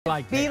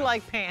like Be Pam.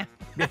 like Pam.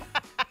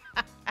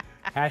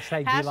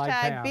 Hashtag be like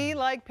Pam. Hashtag be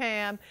like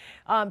Pam.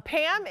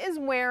 Pam is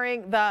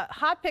wearing the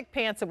Hot Pick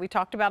pants that we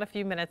talked about a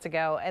few minutes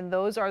ago, and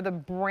those are the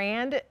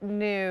brand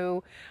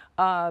new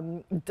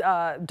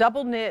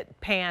double knit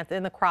pants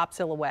in the crop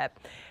silhouette.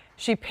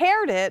 She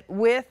paired it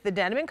with the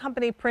Denim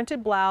Company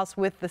printed blouse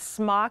with the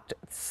smocked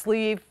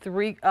sleeve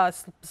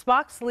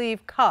smock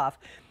sleeve cuff.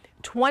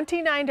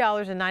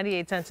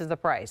 $29.98 is the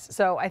price.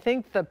 So I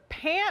think the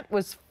pant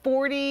was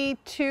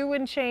 $42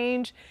 and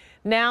change.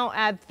 Now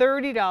add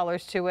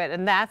 $30 to it,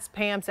 and that's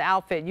Pam's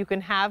outfit. You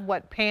can have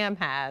what Pam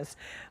has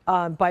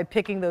by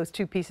picking those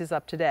two pieces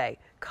up today.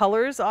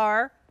 Colors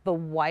are the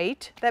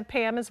white that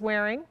Pam is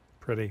wearing.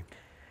 Pretty.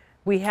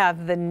 We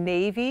have the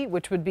navy,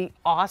 which would be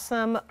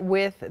awesome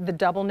with the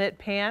double knit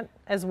pant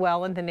as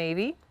well in the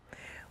navy.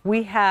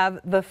 We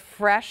have the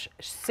fresh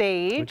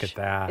sage. Look at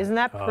that. Isn't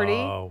that pretty?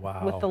 Oh,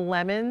 wow. With the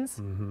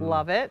lemons.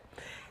 Love it.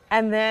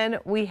 And then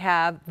we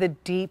have the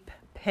deep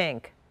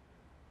pink.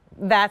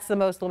 That's the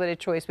most limited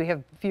choice. We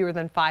have fewer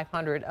than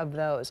 500 of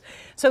those.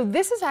 So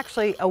this is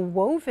actually a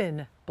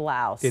woven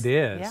blouse. It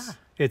is. Yeah.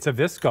 It's a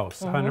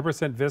viscose,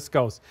 100%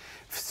 viscose.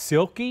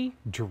 Silky,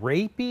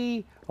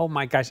 drapey. Oh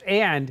my gosh.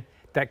 And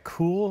that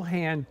cool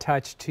hand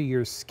touch to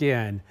your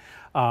skin.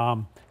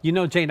 You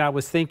know, Jane, I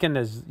was thinking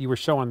as you were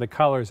showing the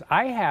colors,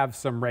 I have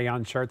some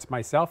rayon shirts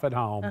myself at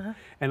home,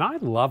 and I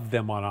love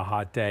them on a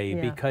hot day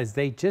because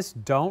they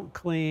just don't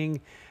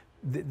cling.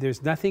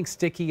 There's nothing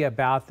sticky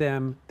about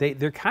them.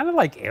 They're kind of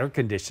like air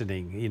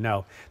conditioning, you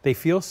know. They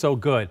feel so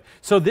good.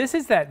 So this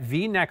is that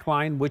V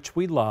neckline, which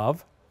we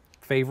love,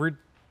 favorite,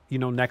 you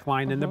know,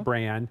 neckline in the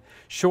brand.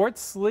 Short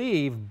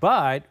sleeve,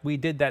 but we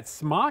did that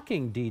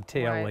smocking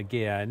detail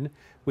again,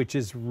 which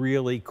is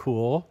really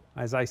cool.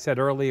 As I said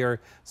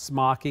earlier,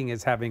 smocking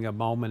is having a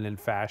moment in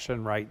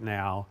fashion right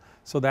now.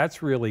 So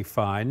that's really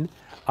fun.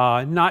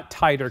 Not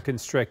tight or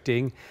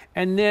constricting.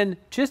 And then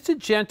just a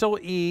gentle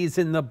ease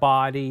in the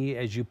body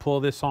as you pull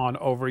this on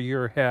over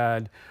your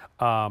head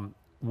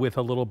with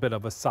a little bit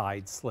of a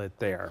side slit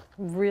there.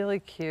 Really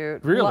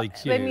cute. Really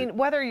cute. I mean,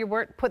 whether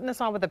you're putting this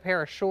on with a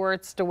pair of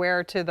shorts to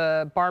wear to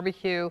the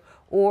barbecue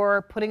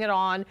or putting it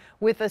on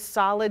with a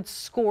solid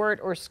skirt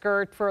or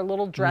skirt for a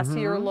little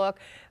dressier look.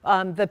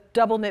 The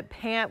double knit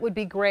pant would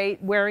be great.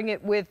 Wearing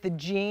it with the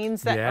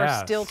jeans that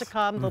are still to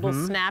come, the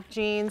little snap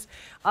jeans.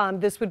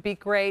 This would be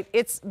great.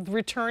 It's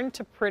returned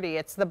to pretty.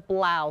 It's the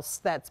blouse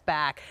that's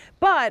back.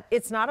 But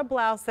it's not a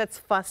blouse that's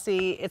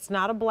fussy. It's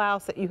not a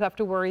blouse that you have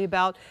to worry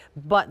about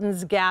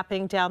buttons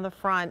gapping down the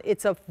front.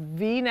 It's a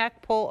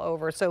V-neck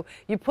pullover. So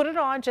you put it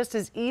on just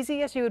as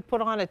easy as you would put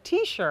on a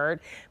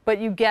t-shirt, but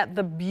you get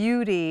the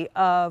beauty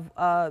of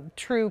a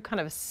true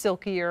kind of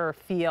silkier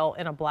feel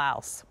in a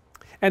blouse.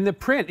 And the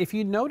print, if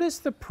you notice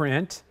the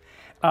print,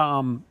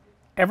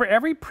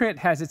 every print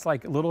has its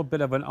like a little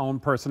bit of an own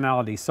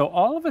personality. So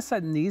all of a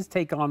sudden these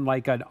take on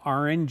like an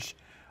oranges,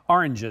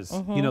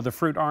 you know, the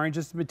fruit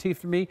oranges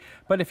motif to me.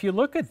 But if you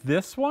look at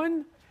this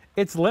one,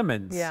 it's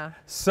lemons. Yeah.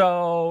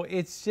 So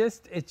it's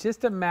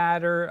just a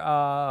matter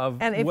of.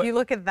 And if you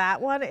look at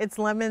that one, it's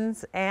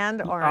lemons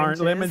and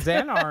oranges. Lemons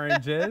and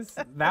oranges.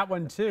 That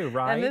one too,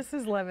 right? And this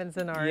is lemons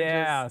and oranges.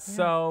 Yeah.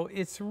 So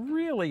it's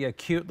really a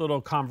cute little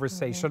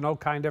conversational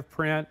kind of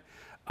print,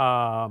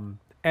 and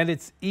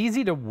it's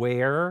easy to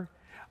wear.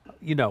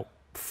 You know,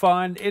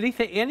 fun.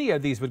 Any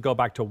of these would go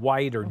back to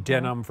white or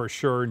denim for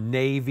sure.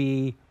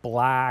 Navy,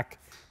 black.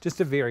 Just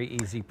a very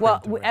easy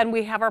print. Well, and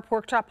we have our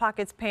pork chop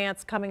pockets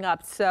pants coming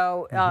up.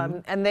 So,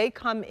 and they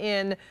come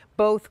in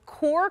both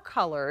core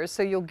colors.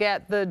 So you'll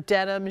get the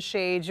denim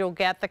shades, you'll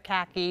get the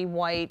khaki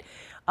white.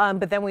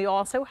 But then we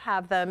also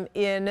have them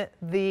in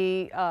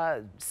the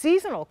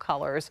seasonal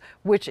colors,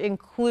 which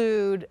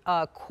include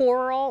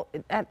coral.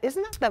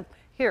 Isn't that the,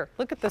 here,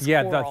 look at this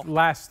coral. Yeah, the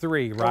last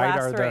three, right,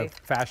 are three. the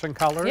fashion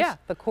colors? Yeah,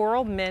 the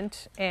coral,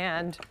 mint,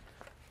 and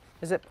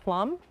is it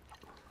plum?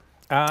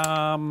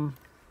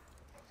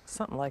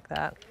 Something like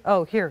that.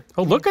 Oh, here.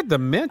 Oh, look at the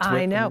mint.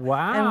 I know.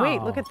 Wow. And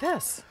wait, look at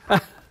this.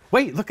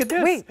 Wait, look at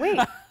this. Wait.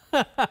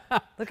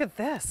 Look at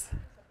this.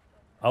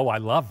 Oh, I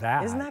love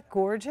that. Isn't that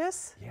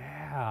gorgeous?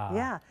 Yeah.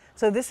 Yeah.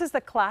 So this is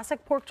the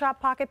classic pork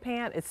chop pocket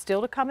pant. It's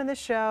still to come in the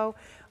show.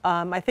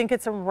 I think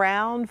it's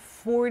around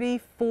 $44,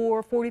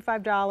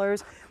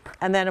 $45.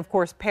 And then, of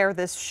course, pair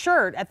this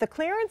shirt at the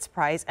clearance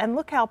price. And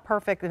look how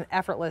perfect and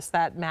effortless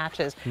that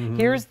matches.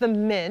 Here's the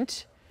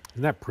mint.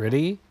 Isn't that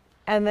pretty?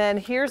 And then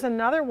here's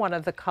another one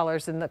of the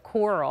colors in the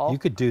coral. You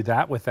could do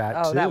that with that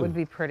too. Oh, that would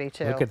be pretty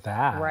too. Look at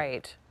that.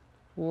 Right.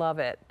 Love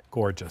it.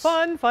 Gorgeous.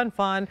 Fun, fun,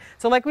 fun.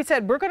 So like we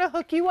said, we're going to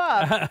hook you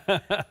up.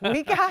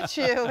 We got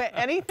you.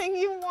 Anything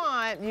you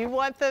want. You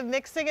want the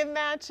mixing and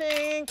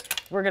matching,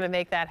 we're going to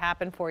make that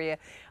happen for you.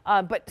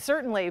 But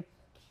certainly,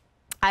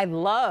 I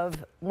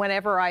love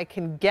whenever I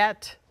can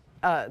get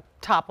a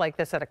top like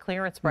this at a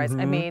clearance price.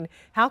 I mean,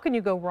 how can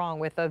you go wrong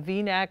with a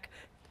V-neck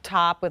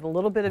top with a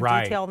little bit of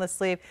detail on the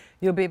sleeve.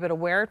 You'll be able to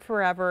wear it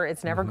forever.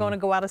 It's never going to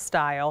go out of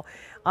style.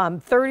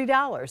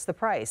 $30 the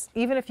price.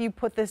 Even if you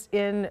put this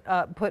in,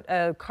 put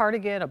a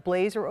cardigan, a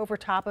blazer over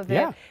top of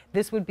it,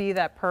 this would be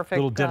that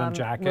perfect little denim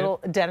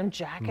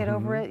jacket.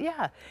 Over it.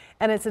 Yeah.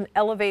 And it's an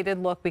elevated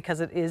look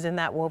because it is in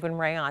that woven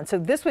rayon. So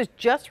this was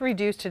just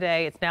reduced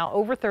today. It's now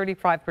over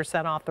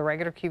 35% off the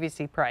regular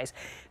QVC price.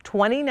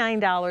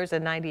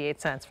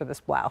 $29.98 for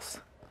this blouse.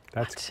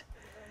 That's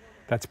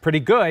pretty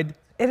good.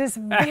 It is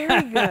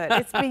very good.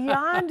 It's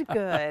beyond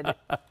good.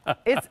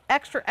 It's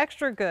extra,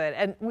 extra good.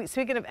 And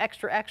speaking of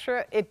extra,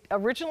 extra, it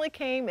originally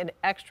came in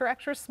extra,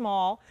 extra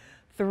small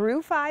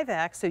through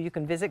 5X. So you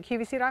can visit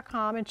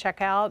QVC.com and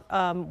check out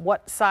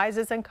what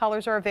sizes and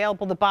colors are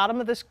available. The bottom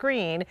of the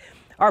screen,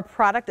 our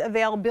product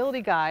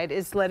availability guide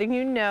is letting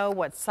you know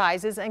what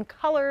sizes and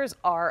colors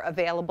are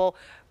available.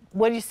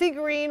 When you see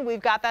green,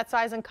 we've got that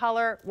size and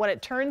color. When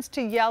it turns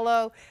to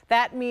yellow,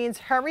 that means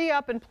hurry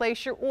up and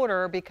place your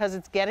order because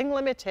it's getting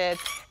limited.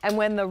 And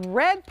when the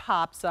red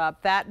pops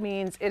up, that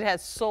means it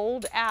has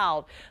sold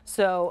out.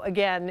 So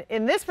again,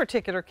 in this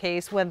particular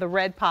case, when the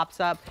red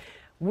pops up,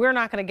 we're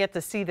not going to get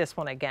to see this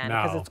one again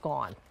because it's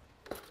gone.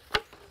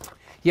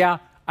 Yeah,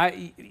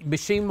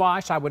 machine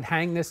wash, I would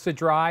hang this to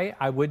dry.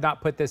 I would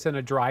not put this in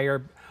a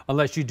dryer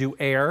unless you do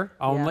air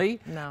only.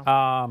 Yeah,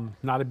 no.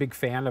 Not a big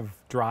fan of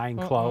drying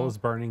clothes,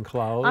 burning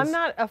clothes. I'm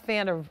not a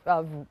fan of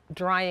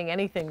drying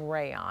anything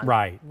rayon.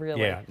 Right.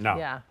 Really. Yeah. No.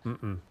 Yeah.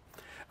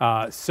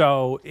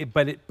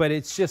 But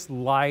it's just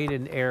light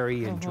and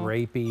airy and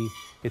drapey.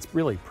 It's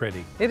really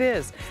pretty. It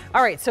is.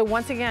 All right. So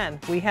once again,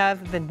 we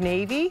have the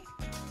navy.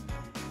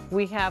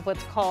 We have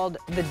what's called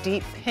the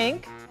deep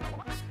pink.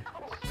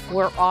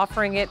 We're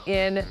offering it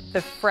in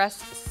the fresh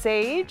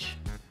sage.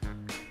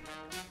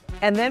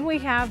 And then we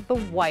have the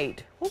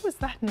white. What was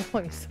that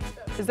noise?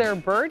 Is there a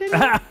bird in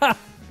it?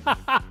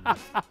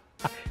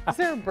 Is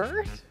there a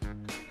bird?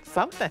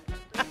 Something.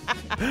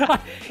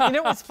 You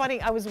know what's funny?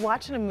 I was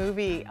watching a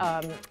movie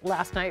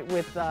last night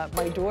with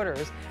my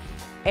daughters,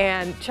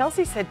 and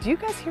Chelsea said, "Do you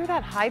guys hear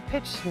that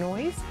high-pitched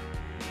noise?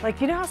 Like,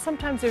 you know how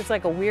sometimes there's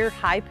like a weird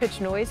high-pitched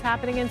noise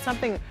happening in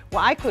something?"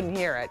 Well, I couldn't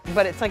hear it,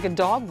 but it's like a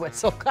dog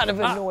whistle kind of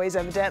a noise,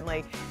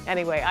 evidently.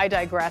 Anyway, I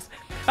digress.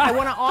 I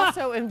want to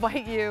also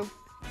invite you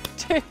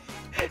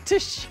to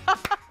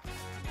shop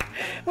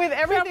with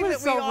everything that we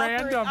so offer.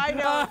 random. I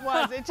know it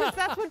was. It's just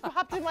that's what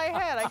popped in my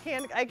head.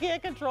 I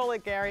can't control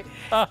it, Gary.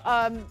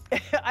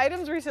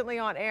 Items recently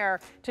on air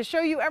to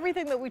show you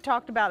everything that we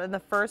talked about in the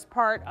first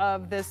part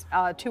of this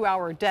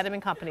 2-hour Denim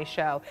 & Company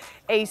show.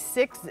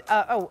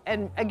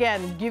 And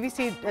again,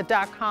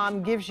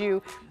 QVC.com gives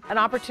you an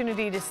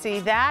opportunity to see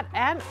that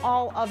and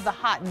all of the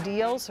hot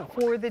deals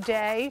for the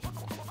day.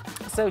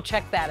 So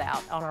check that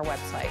out on our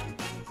website.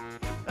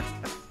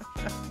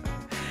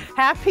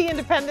 Happy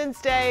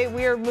Independence Day.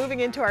 We are moving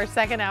into our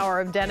second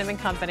hour of Denim &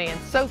 Company and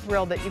so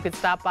thrilled that you could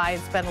stop by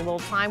and spend a little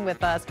time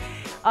with us.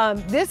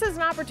 This is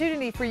an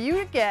opportunity for you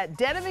to get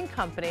Denim &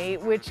 Company,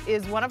 which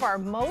is one of our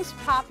most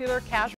popular casual